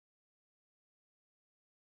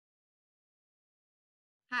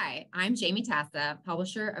Hi, I'm Jamie Tassa,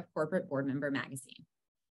 publisher of Corporate Board Member Magazine.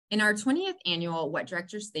 In our 20th annual What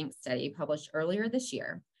Directors Think study published earlier this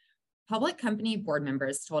year, public company board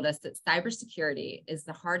members told us that cybersecurity is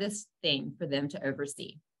the hardest thing for them to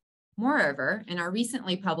oversee. Moreover, in our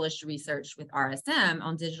recently published research with RSM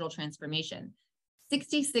on digital transformation,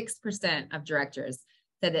 66% of directors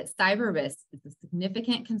said that cyber risk is a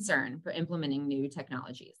significant concern for implementing new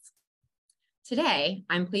technologies. Today,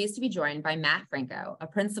 I'm pleased to be joined by Matt Franco, a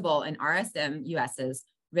principal in RSM US's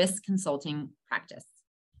risk consulting practice.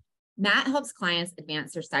 Matt helps clients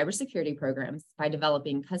advance their cybersecurity programs by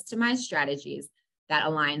developing customized strategies that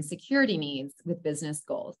align security needs with business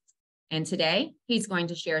goals. And today, he's going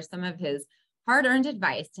to share some of his hard-earned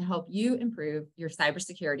advice to help you improve your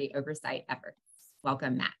cybersecurity oversight efforts.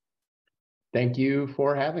 Welcome, Matt. Thank you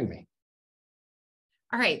for having me.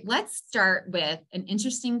 All right, let's start with an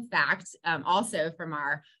interesting fact, also from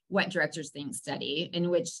our What Directors Think study, in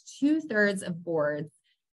which 2/3 of boards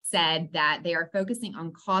said that they are focusing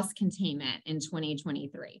on cost containment in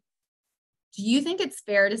 2023. Do you think it's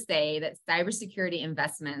fair to say that cybersecurity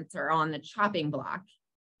investments are on the chopping block?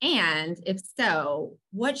 And if so,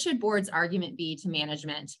 what should boards' argument be to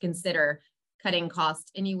management to consider cutting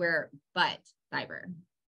costs anywhere but cyber?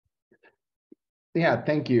 Yeah,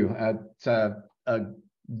 thank you. It's a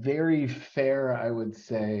very fair, I would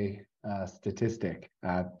say, statistic.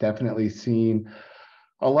 Definitely seen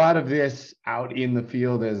a lot of this out in the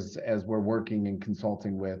field as we're working and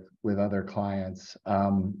consulting with other clients.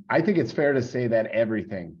 I think it's fair to say that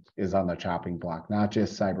everything is on the chopping block, not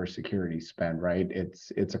just cybersecurity spend, right?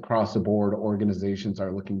 It's across the board. Organizations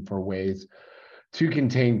are looking for ways to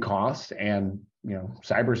contain costs, and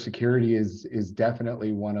cybersecurity is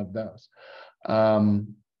definitely one of those.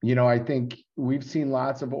 I think we've seen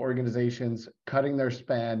lots of organizations cutting their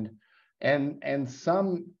spend, and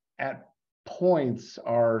some at points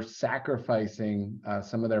are sacrificing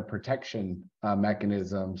some of their protection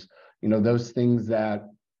mechanisms. Those things that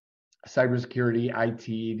cybersecurity,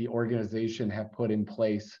 IT, the organization have put in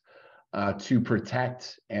place to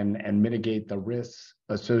protect and mitigate the risks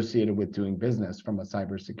associated with doing business from a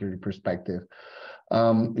cybersecurity perspective. A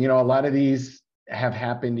lot of these have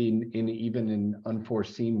happened even in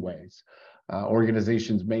unforeseen ways.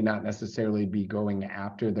 Organizations may not necessarily be going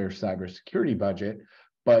after their cybersecurity budget,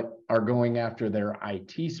 but are going after their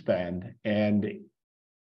IT spend and,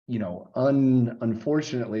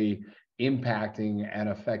 unfortunately impacting and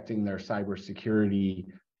affecting their cybersecurity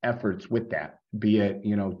efforts with that, be it,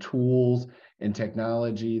 tools and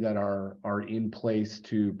technology that are in place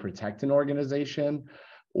to protect an organization,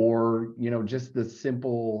 or just the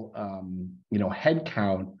simple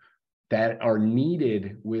headcount that are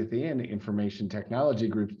needed within information technology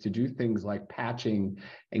groups to do things like patching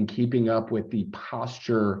and keeping up with the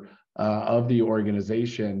posture of the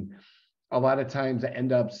organization. A lot of times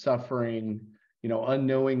end up suffering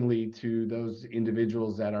unknowingly to those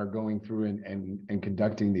individuals that are going through and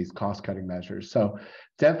conducting these cost-cutting measures. So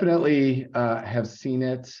definitely have seen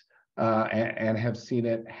it and have seen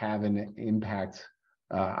it have an impact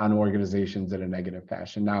on organizations in a negative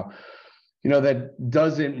fashion. Now, that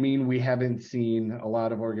doesn't mean we haven't seen a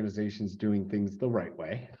lot of organizations doing things the right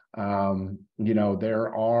way.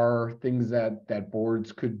 There are things that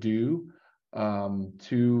boards could do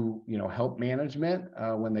to help management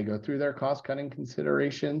when they go through their cost-cutting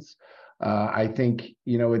considerations. I think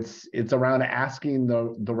it's around asking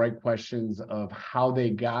the right questions of how they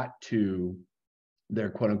got to their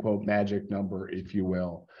quote-unquote magic number, if you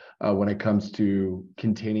will, when it comes to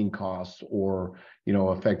containing costs or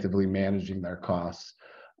effectively managing their costs,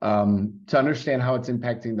 to understand how it's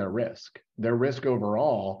impacting their risk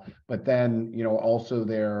overall, but then also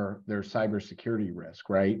their cybersecurity risk,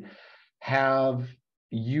 right? Have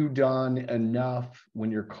you done enough when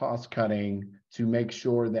you're cost cutting to make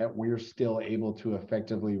sure that we're still able to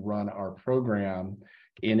effectively run our program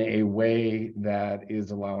in a way that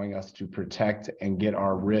is allowing us to protect and get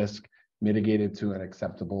our risk mitigated to an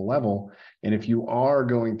acceptable level? And if you are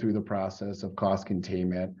going through the process of cost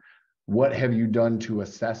containment, what have you done to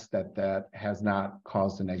assess that has not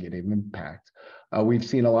caused a negative impact? We've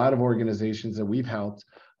seen a lot of organizations that we've helped,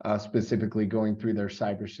 specifically going through their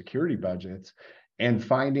cybersecurity budgets and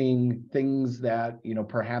finding things that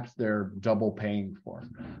perhaps they're double paying for.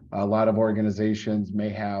 A lot of organizations may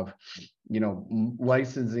have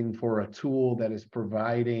licensing for a tool that is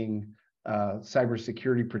providing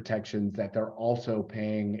cybersecurity protections that they're also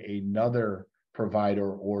paying another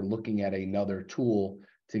provider or looking at another tool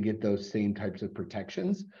to get those same types of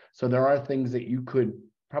protections. So there are things that you could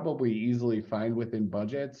probably easily find within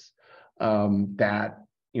budgets that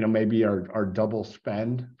maybe are double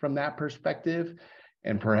spend from that perspective.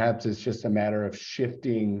 And perhaps it's just a matter of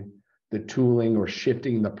shifting the tooling or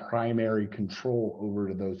shifting the primary control over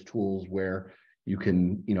to those tools where you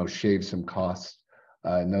can, shave some costs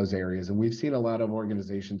in those areas. And we've seen a lot of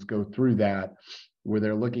organizations go through that where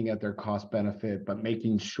they're looking at their cost benefit, but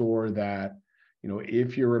making sure that,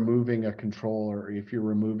 if you're removing a control or if you're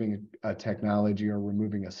removing a technology or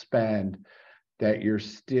removing a spend, that you're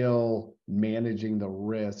still managing the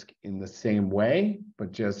risk in the same way,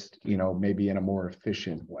 but just, maybe in a more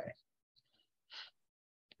efficient way.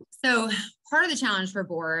 So part of the challenge for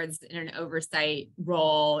boards in an oversight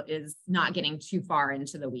role is not getting too far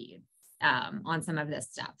into the weeds on some of this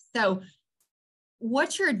stuff. So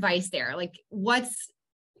what's your advice there? Like, what's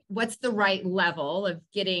the right level of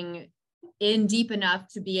getting in deep enough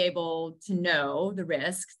to be able to know the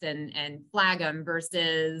risks and flag them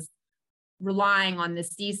versus relying on the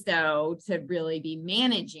CISO to really be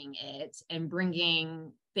managing it and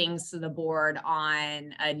bringing things to the board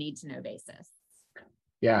on a need to know basis?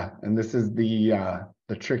 Yeah, and this is the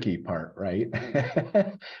tricky part, right?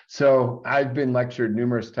 So I've been lectured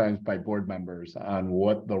numerous times by board members on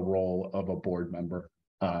what the role of a board member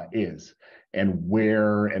is and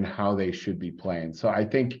where and how they should be playing. So I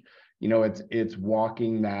think, it's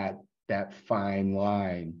walking that fine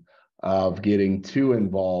line of getting too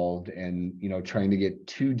involved and, trying to get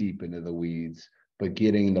too deep into the weeds, but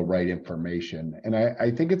getting the right information. And I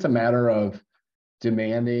think it's a matter of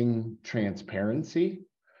demanding transparency.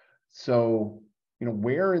 So,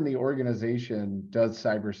 where in the organization does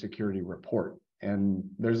cybersecurity report? And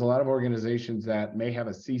there's a lot of organizations that may have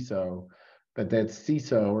a CISO, but that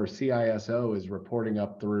CISO or CISO is reporting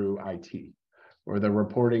up through IT, or they're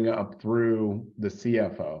reporting up through the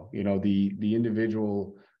CFO, the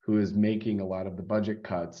individual who is making a lot of the budget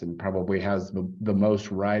cuts and probably has the most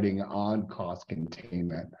riding on cost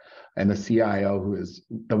containment, and the CIO who is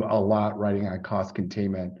a lot riding on cost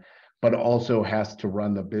containment, but also has to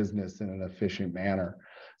run the business in an efficient manner.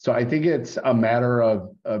 So I think it's a matter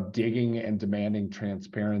of digging and demanding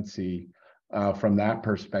transparency from that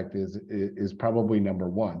perspective is probably number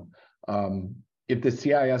one. If the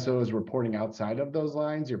CISO is reporting outside of those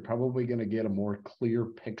lines, you're probably going to get a more clear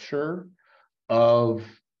picture of,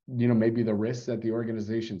 maybe the risks that the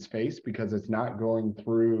organizations face, because it's not going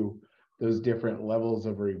through those different levels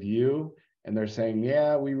of review. And they're saying,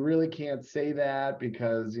 yeah, we really can't say that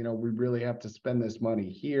because, we really have to spend this money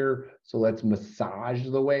here. So let's massage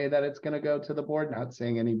the way that it's going to go to the board. Not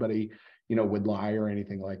saying anybody, would lie or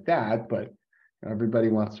anything like that, but everybody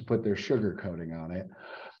wants to put their sugar coating on it.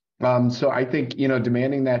 So I think,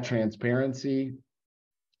 demanding that transparency,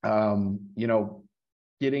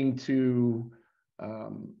 getting to,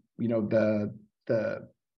 the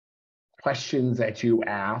questions that you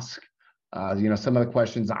ask. Some of the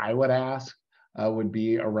questions I would ask would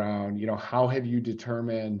be around, how have you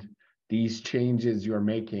determined these changes you're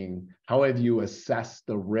making? How have you assessed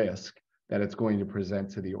the risk that it's going to present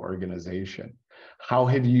to the organization? How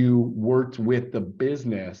have you worked with the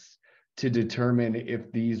business to determine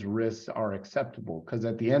if these risks are acceptable? Because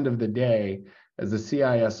at the end of the day, as a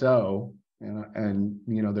CISO, and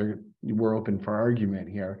we're open for argument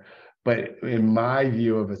here, but in my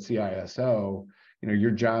view of a CISO,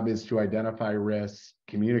 your job is to identify risks,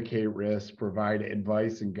 communicate risks, provide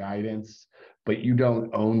advice and guidance, but you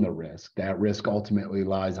don't own the risk. That risk ultimately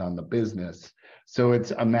lies on the business. So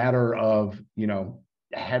it's a matter of,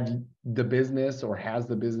 have the business or has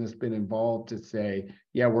the business been involved to say,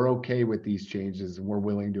 yeah, we're okay with these changes and we're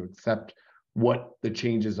willing to accept what the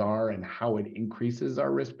changes are and how it increases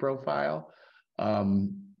our risk profile.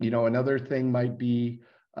 Another thing might be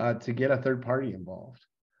to get a third party involved.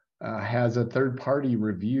 Has a third party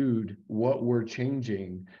reviewed what we're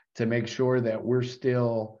changing to make sure that we're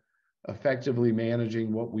still effectively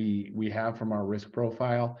managing what we have from our risk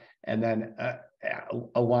profile, and then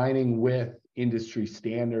aligning with industry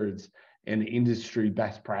standards and industry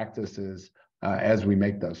best practices as we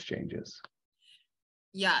make those changes?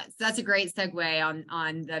 Yeah, so that's a great segue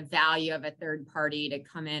on the value of a third party to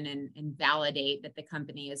come in and validate that the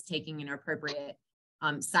company is taking an appropriate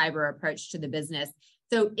cyber approach to the business.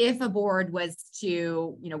 So if a board was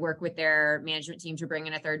to, work with their management team to bring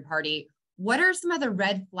in a third party, what are some of the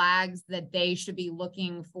red flags that they should be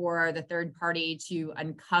looking for the third party to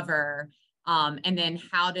uncover? And then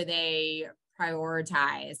how do they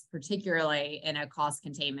prioritize, particularly in a cost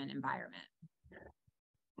containment environment?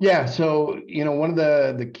 Yeah, so one of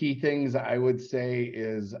the key things I would say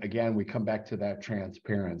is, again, we come back to that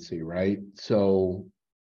transparency, right? So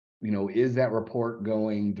is that report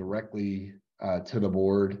going directly to the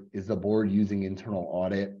board? Is the board using internal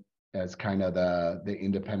audit as kind of the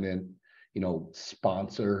independent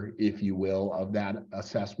sponsor, if you will, of that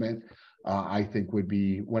assessment, I think would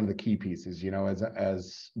be one of the key pieces.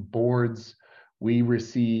 As boards, we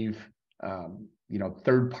receive,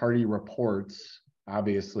 third-party reports,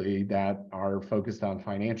 obviously, that are focused on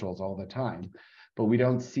financials all the time, but we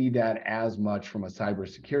don't see that as much from a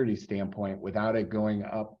cybersecurity standpoint without it going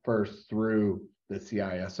up first through the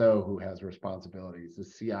CISO, who has responsibilities, the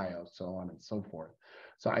CIO, so on and so forth.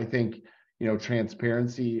 So I think,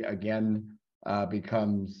 transparency again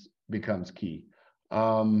becomes key.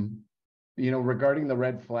 Regarding the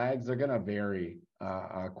red flags, they're going to vary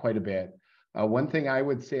quite a bit. One thing I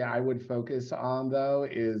would say I would focus on, though,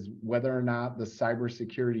 is whether or not the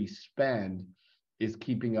cybersecurity spend is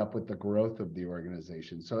keeping up with the growth of the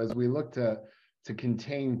organization. So as we look to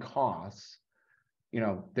contain costs,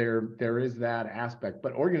 there is that aspect,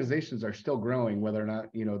 but organizations are still growing, whether or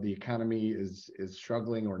not, the economy is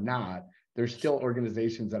struggling or not. There's still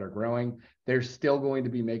organizations that are growing. They're still going to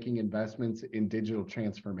be making investments in digital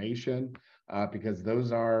transformation because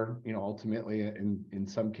those are, ultimately in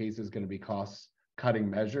some cases going to be cost cutting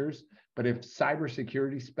measures. But if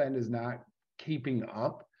cybersecurity spend is not keeping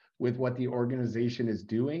up with what the organization is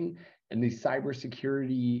doing, and the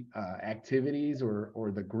cybersecurity activities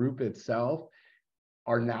or the group itself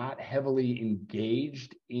are not heavily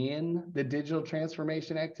engaged in the digital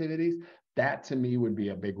transformation activities, that to me would be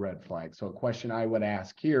a big red flag. So a question I would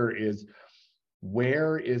ask here is,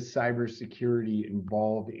 where is cybersecurity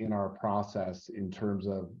involved in our process in terms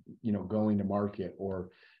of, going to market or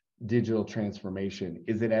digital transformation?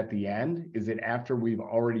 Is it at the end? Is it after we've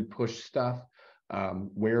already pushed stuff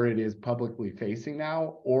where it is publicly facing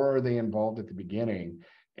now, or are they involved at the beginning?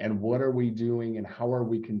 And what are we doing and how are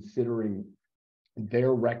we considering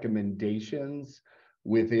their recommendations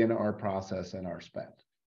within our process and our spend?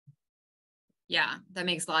 Yeah, that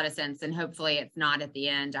makes a lot of sense. And hopefully it's not at the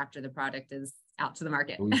end after the product is out to the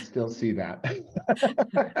market. We still see that.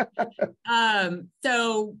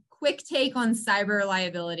 So quick take on cyber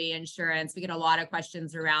liability insurance. We get a lot of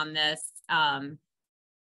questions around this.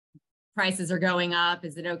 Prices are going up.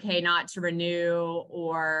 Is it okay not to renew,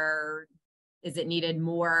 or is it needed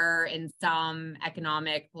more in some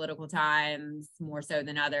economic, political times, more so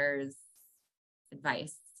than others?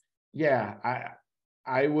 Advice. Yeah,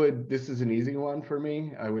 I would, this is an easy one for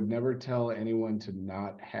me. I would never tell anyone to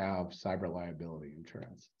not have cyber liability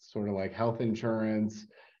insurance. It's sort of like health insurance,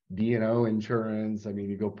 D&O insurance. I mean,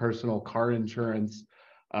 you go personal car insurance.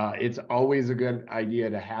 It's always a good idea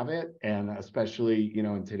to have it. And especially,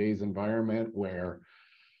 in today's environment where,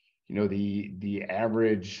 the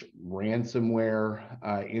average ransomware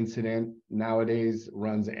incident nowadays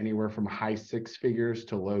runs anywhere from high 6 figures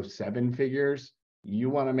to low 7 figures. You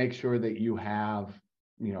want to make sure that you have,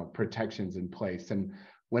 protections in place. And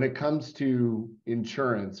when it comes to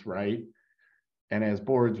insurance, right? And as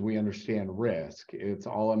boards, we understand risk. It's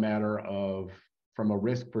all a matter of, from a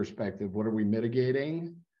risk perspective, what are we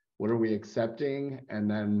mitigating? What are we accepting? And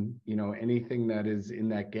then, anything that is in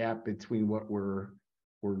that gap between what we're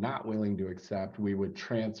not willing to accept, we would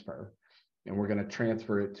transfer. And we're going to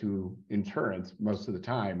transfer it to insurance most of the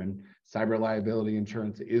time. And cyber liability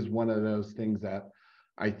insurance is one of those things that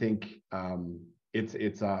I think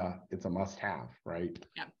it's a must-have, right?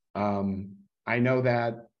 Yeah. I know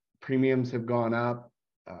that premiums have gone up.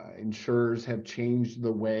 Insurers have changed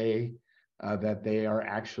the way that they are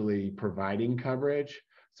actually providing coverage.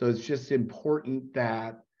 So it's just important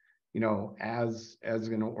that, as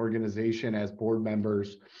an organization, as board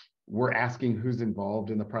members, we're asking who's involved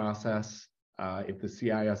in the process. If the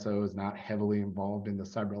CISO is not heavily involved in the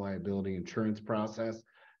cyber liability insurance process, it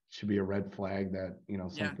should be a red flag that,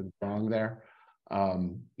 something's wrong there.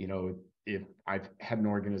 If I've had an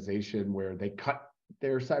organization where they cut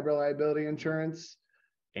their cyber liability insurance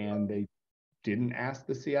and they didn't ask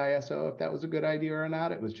the CISO if that was a good idea or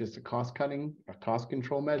not. It was just a cost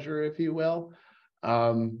control measure, if you will.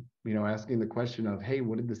 Asking the question of, hey,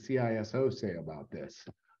 what did the CISO say about this?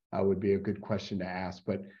 Would be a good question to ask.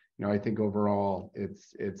 But, I think overall,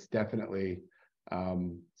 it's definitely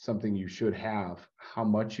something you should have. How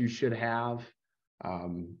much you should have,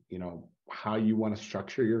 how you want to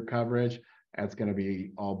structure your coverage, that's going to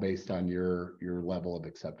be all based on your level of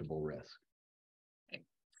acceptable risk. Okay.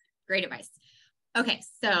 Great advice. Okay,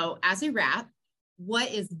 so as we wrap,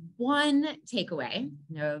 what is one takeaway?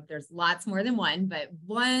 There's lots more than one, but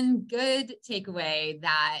one good takeaway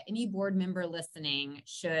that any board member listening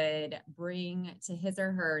should bring to his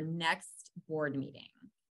or her next board meeting?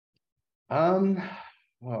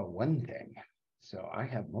 Well, one thing. So I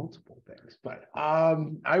have multiple things, but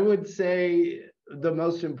I would say the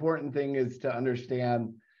most important thing is to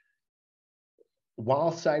understand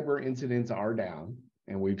while cyber incidents are down,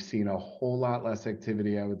 and we've seen a whole lot less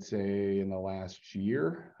activity, I would say, in the last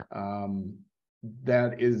year,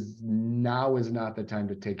 that is not the time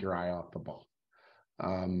to take your eye off the ball.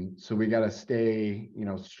 So we got to stay,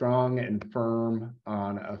 strong and firm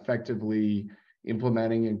on effectively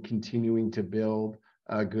implementing and continuing to build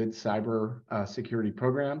good cyber security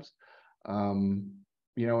programs.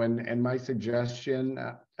 And my suggestion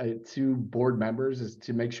to board members is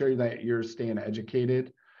to make sure that you're staying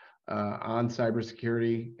educated on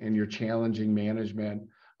cybersecurity and you're challenging management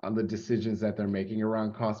on the decisions that they're making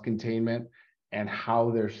around cost containment and how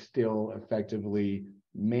they're still effectively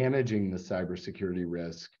managing the cybersecurity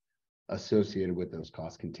risk associated with those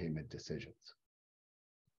cost containment decisions.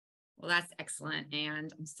 Well, that's excellent.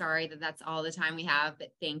 And I'm sorry that that's all the time we have,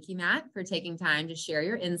 but thank you, Matt, for taking time to share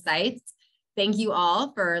your insights. Thank you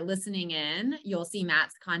all for listening in. You'll see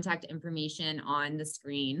Matt's contact information on the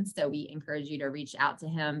screen. So we encourage you to reach out to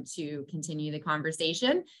him to continue the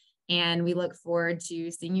conversation. And we look forward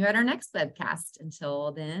to seeing you at our next webcast.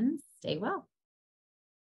 Until then, stay well.